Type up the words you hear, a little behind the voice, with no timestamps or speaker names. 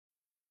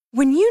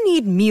When you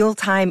need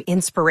mealtime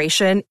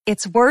inspiration,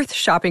 it's worth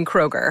shopping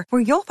Kroger,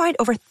 where you'll find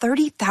over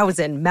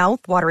 30,000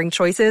 mouth-watering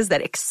choices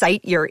that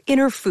excite your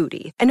inner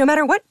foodie. And no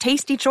matter what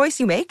tasty choice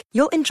you make,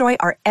 you'll enjoy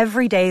our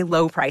everyday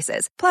low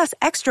prices, plus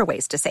extra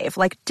ways to save,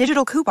 like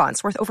digital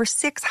coupons worth over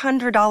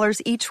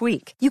 $600 each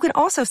week. You can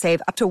also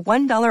save up to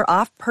 $1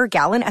 off per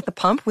gallon at the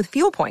pump with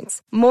fuel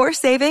points. More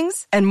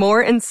savings and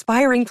more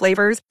inspiring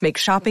flavors make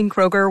shopping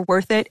Kroger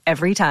worth it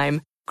every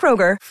time.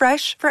 Kroger,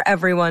 fresh for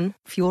everyone.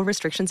 Fuel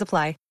restrictions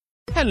apply.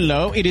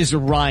 Hello, it is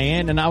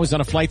Ryan, and I was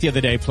on a flight the other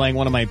day playing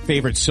one of my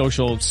favorite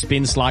social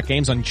spin slot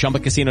games on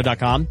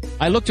ChumbaCasino.com.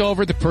 I looked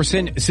over at the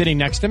person sitting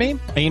next to me,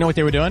 and you know what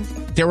they were doing?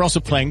 They were also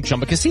playing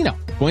Chumba Casino.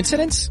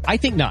 Coincidence? I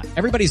think not.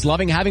 Everybody's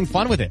loving having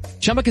fun with it.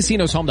 Chumba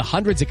Casino is home to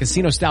hundreds of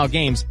casino-style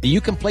games that you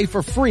can play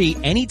for free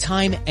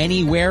anytime,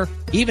 anywhere,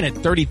 even at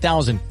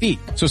 30,000 feet.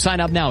 So sign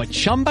up now at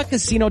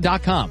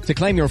ChumbaCasino.com to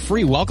claim your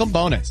free welcome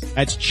bonus.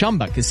 That's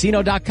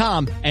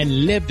ChumbaCasino.com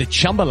and live the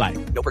Chumba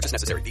life. No purchase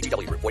necessary.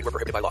 VGW. Void where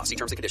prohibited by law. See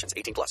terms and conditions.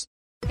 18+.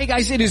 Hey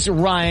guys, it is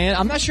Ryan.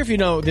 I'm not sure if you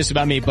know this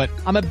about me, but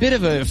I'm a bit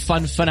of a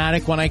fun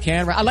fanatic when I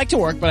can. I like to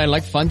work, but I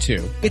like fun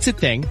too. It's a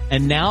thing.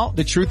 And now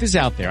the truth is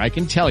out there. I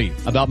can tell you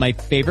about my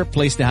favorite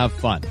place to have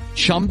fun.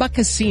 Chumba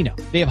Casino.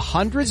 They have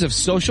hundreds of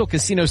social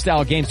casino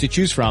style games to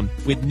choose from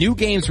with new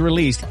games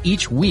released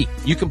each week.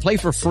 You can play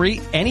for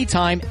free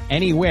anytime,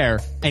 anywhere.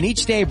 And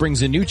each day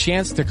brings a new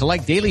chance to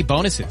collect daily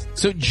bonuses.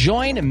 So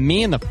join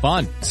me in the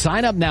fun.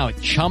 Sign up now at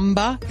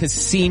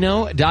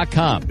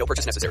ChumbaCasino.com. No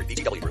purchase necessary.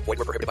 VGW. Void where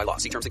prohibited by law.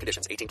 See terms and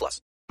conditions.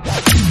 18+.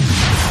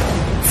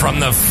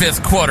 From the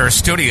Fifth Quarter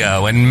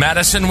Studio in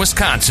Madison,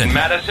 Wisconsin.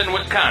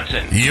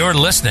 You're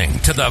listening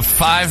to the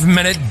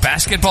 5-Minute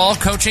Basketball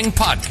Coaching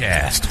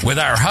Podcast with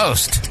our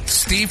host,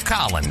 Steve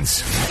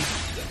Collins.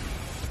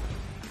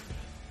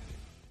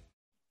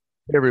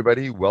 Hey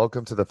everybody,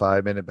 welcome to the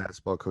 5-Minute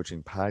Basketball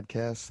Coaching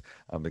Podcast.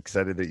 I'm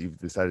excited that you've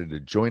decided to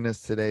join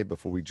us today.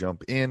 Before we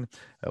jump in,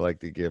 I'd like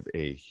to give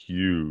a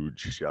huge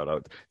shout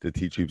out to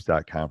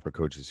teachhoops.com for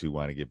coaches who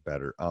want to get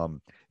better.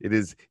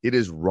 It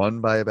is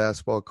run by a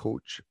basketball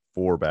coach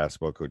for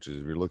basketball coaches.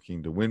 If you're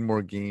looking to win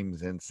more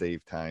games and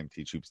save time,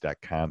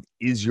 teachhoops.com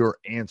is your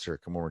answer.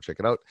 Come over and check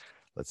it out.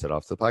 Let's head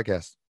off to the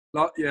podcast.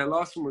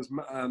 Last one was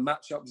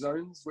matchup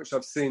zones, which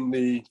I've seen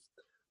the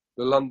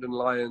London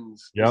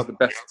Lions is the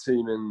best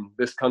team in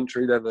this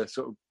country. They're the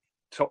sort of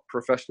top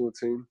professional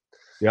tean.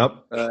 Yep.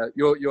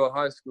 Your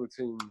high school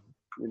team,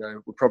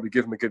 would probably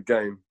give them a good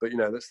game, but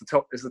that's the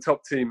top. It's the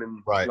top team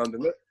in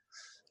London.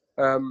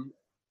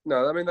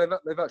 No, I mean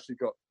they've actually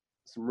got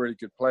some really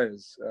good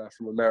players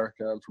from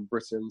America and from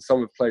Britain.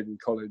 Some have played in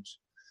college,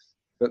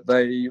 but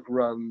they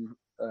run.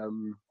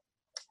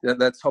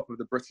 They're top of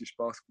the British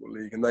Basketball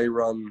League, and they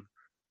run.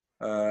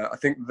 I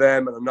think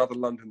them and another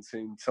London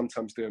team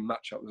sometimes do a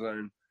matchup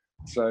zone.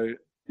 So,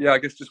 I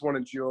guess just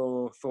wanted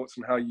your thoughts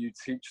on how you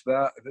teach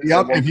that.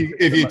 Yep.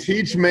 If you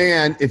teach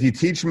man,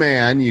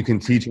 you can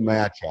teach a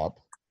matchup.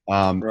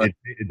 Right.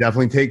 It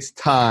definitely takes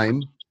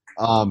time.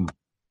 The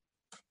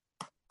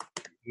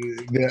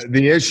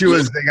issue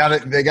is they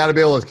got to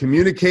be able to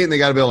communicate and they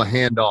got to be able to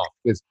hand off.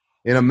 Because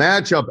in a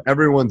matchup,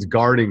 everyone's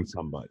guarding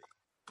somebody.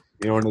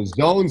 In a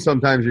zone,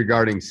 sometimes you're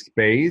guarding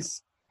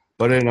space,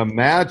 but in a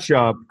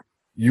matchup,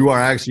 you are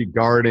actually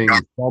guarding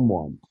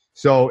someone.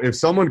 So if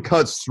someone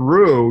cuts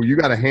through, you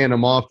got to hand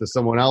them off to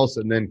someone else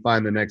and then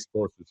find the next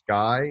closest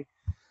guy.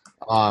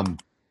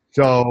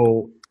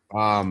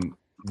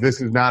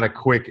 This is not a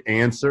quick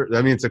answer.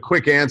 I mean, it's a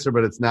quick answer,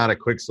 but it's not a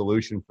quick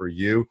solution for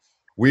you.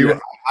 We'll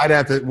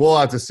have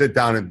to sit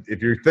down, and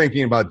if you're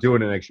thinking about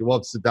doing it next year, we'll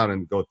have to sit down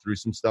and go through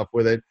some stuff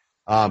with it.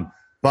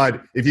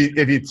 But if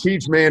you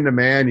teach man to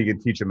man, you can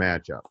teach a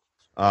matchup.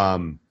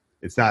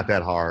 It's not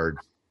that hard.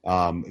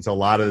 It's a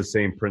lot of the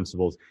same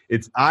principles.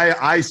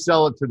 I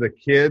sell it to the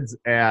kids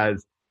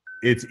as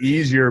it's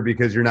easier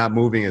because you're not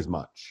moving as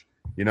much.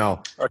 Okay.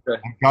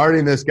 I'm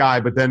guarding this guy,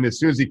 but then as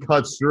soon as he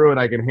cuts through it,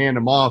 I can hand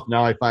him off.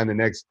 Now I find the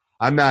next.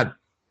 I'm not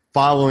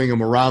following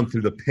him around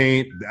through the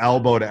paint,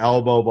 elbow to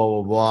elbow,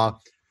 blah, blah,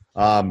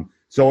 blah.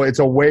 So it's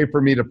a way for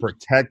me to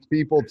protect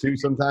people too.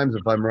 Sometimes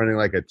if I'm running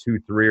like a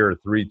 2-3 or a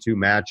 3-2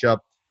 matchup,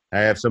 I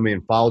have somebody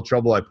in foul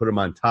trouble, I put them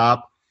on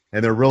top.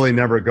 And they're really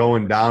never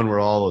going down where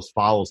all those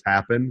fouls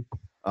happen.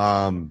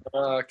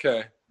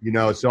 Okay.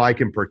 So I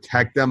can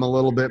protect them a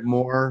little bit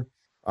more.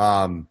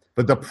 But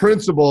the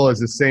principle is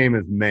the same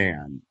as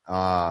man.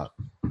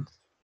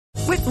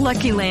 With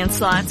Lucky Land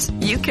Slots,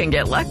 you can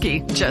get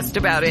lucky just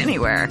about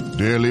anywhere.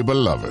 Dearly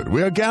beloved,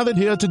 we are gathered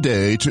here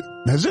today to...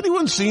 Has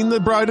anyone seen the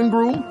bride and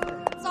groom?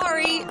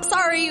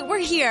 Sorry, we're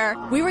here.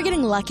 We were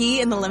getting lucky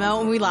in the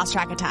limo and we lost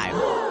track of time.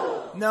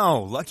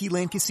 No, Lucky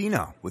Land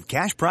Casino, with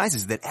cash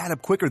prizes that add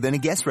up quicker than a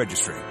guest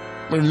registry.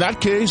 In that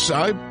case,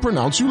 I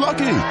pronounce you lucky.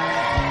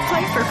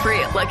 Play for free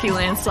at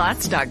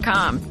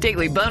LuckyLandSlots.com.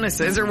 Daily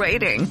bonuses are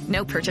waiting.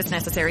 No purchase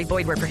necessary.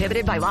 Void where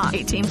prohibited by law.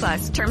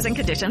 18+. Terms and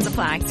conditions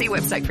apply. See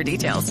website for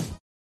details.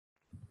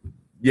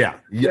 Yeah.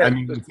 I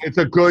mean, it's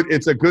a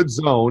good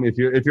zone.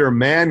 If you're a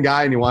man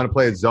guy and you want to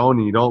play a zone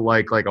and you don't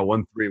like a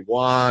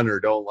 1-3-1 or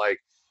don't like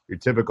your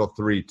typical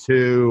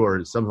 3-2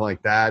 or something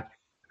like that,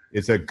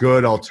 it's a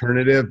good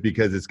alternative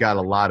because it's got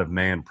a lot of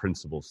man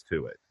principles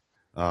to it.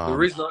 The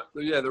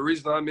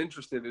reason I'm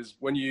interested is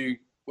when you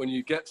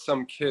get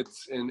some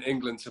kids in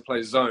England to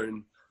play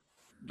zone,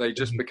 they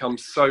just become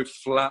so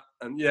flat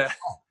and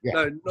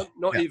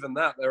not even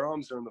that. Their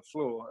arms are on the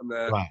floor and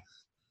they're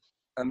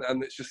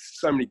and it's just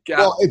so many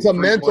gaps. Well, it's a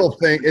mental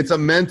thing. It's a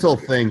mental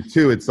thing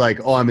too. It's like,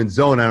 oh, I'm in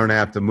zone, I don't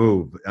have to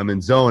move. I'm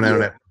in zone, I don't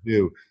have to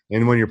do.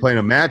 And when you're playing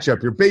a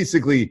matchup, you're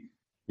basically,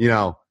 we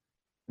don't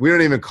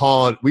even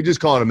call it. We just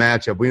call it a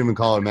matchup. We don't even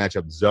call it a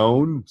matchup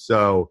zone.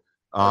 So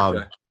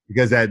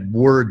because that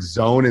word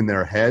zone in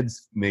their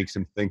heads makes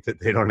them think that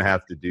they don't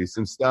have to do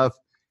some stuff.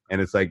 And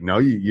it's like, no,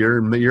 you're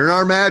in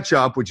our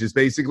matchup, which is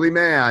basically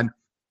man.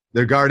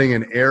 They're guarding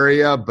an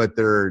area, but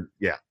they're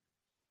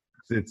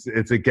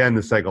It's again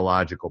the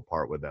psychological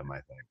part with them,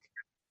 I think.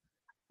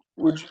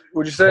 Would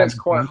you say it's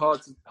quite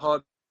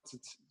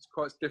it's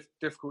quite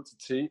difficult to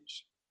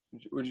teach? Do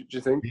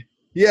you think?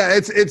 Yeah,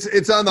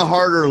 it's on the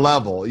harder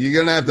level.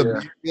 You're gonna have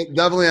to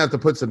definitely have to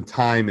put some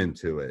time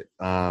into it.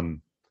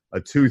 A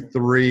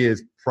 2-3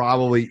 is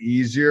probably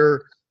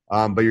easier,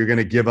 but you're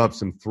gonna give up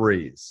some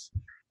threes,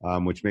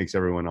 which makes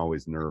everyone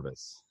always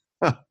nervous.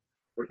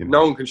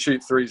 No one can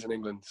shoot threes in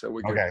England, so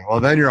we're good. Okay. Well,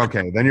 then you're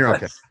okay.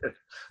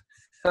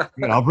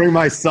 I'll bring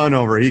my son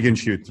over. He can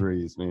shoot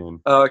threes, man.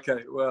 Oh,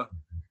 okay. Well,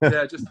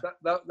 yeah. Just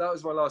that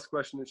was my last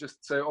question. It's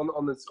just so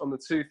on the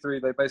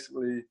 2-3, they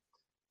basically,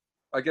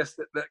 I guess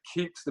that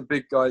keeps the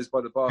big guys by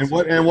the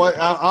basket. And what?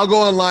 I'll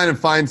go online and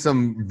find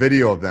some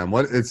video of them.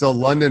 It's a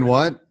London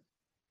what?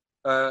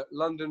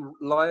 London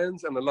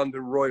Lions and the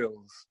London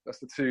Royals. That's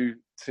the two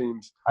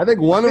teams. I think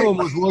one of them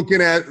was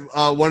looking at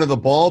one of the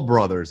Ball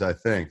brothers. I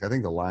think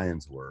the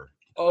Lions were.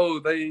 Oh,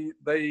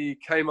 they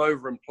came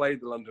over and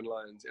played the London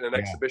Lions in an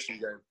exhibition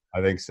game.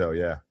 I think so,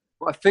 yeah.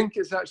 Well, I think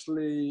it's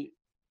actually,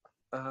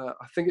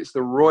 it's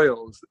the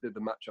Royals that did the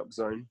matchup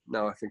zone.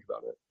 Now I think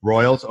about it.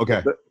 Royals,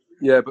 okay. But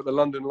the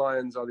London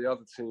Lions are the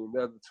other team.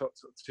 They're the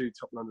two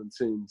top London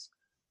teams.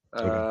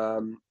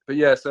 Okay. But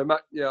yeah, so I'd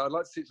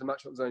like to teach the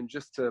matchup zone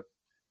just to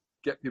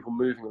get people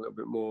moving a little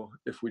bit more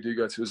if we do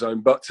go to a zone,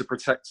 but to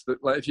protect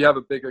if you have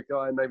a bigger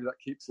guy, maybe that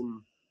keeps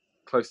him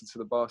closer to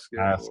the basket.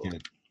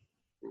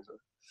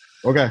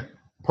 Okay,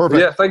 perfect.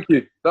 Yeah, thank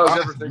you. That was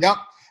everything. Yep.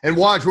 And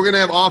watch, we're going to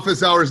have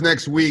office hours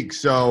next week.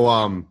 So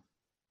I'm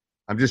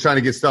just trying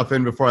to get stuff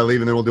in before I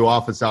leave, and then we'll do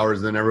office hours.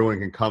 And then everyone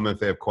can come if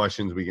they have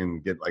questions. We can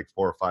get like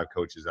 4 or 5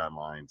 coaches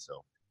online.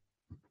 So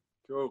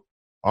cool.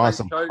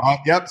 Awesome.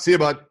 Yep. See you,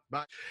 bud.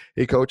 Bye.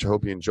 Hey, Coach. I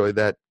hope you enjoyed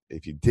that.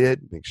 If you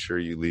did, make sure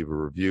you leave a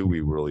review. We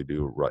really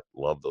do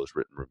love those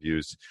written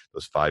reviews.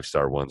 Those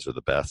 5-star ones are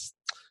the best.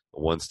 The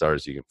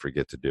 1-stars, you can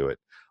forget to do it.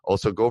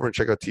 Also, go over and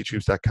check out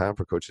teachhoops.com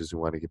for coaches who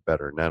want to get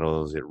better. Not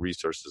only is it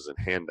resources and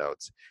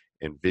handouts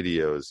and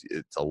videos,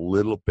 it's a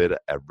little bit of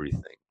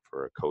everything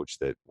for a coach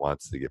that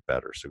wants to get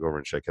better. So go over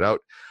and check it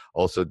out.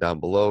 Also, down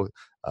below,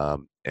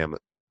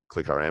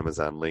 click our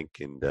Amazon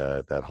link, and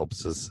that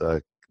helps us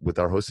with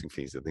our hosting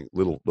fees. I think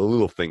the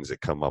little things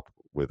that come up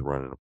with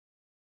running a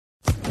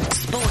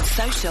Sports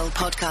Social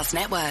Podcast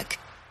Network.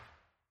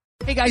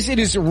 Hey guys, it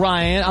is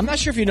Ryan. I'm not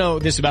sure if you know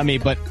this about me,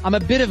 but I'm a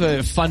bit of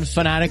a fun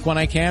fanatic when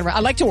I can. I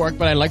like to work,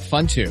 but I like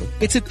fun too.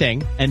 It's a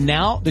thing. And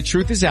now the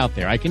truth is out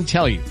there. I can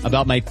tell you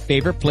about my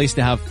favorite place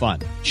to have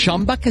fun.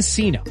 Chumba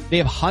Casino. They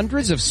have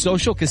hundreds of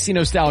social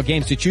casino style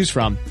games to choose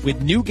from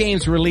with new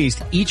games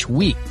released each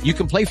week. You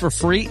can play for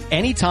free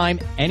anytime,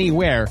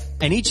 anywhere.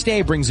 And each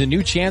day brings a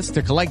new chance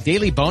to collect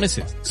daily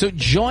bonuses. So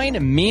join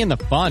me in the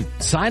fun.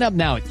 Sign up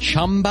now at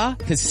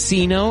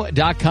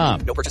ChumbaCasino.com.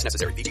 No purchase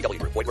necessary.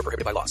 VGW. Void where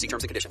prohibited by law. See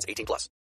terms and conditions. 18+.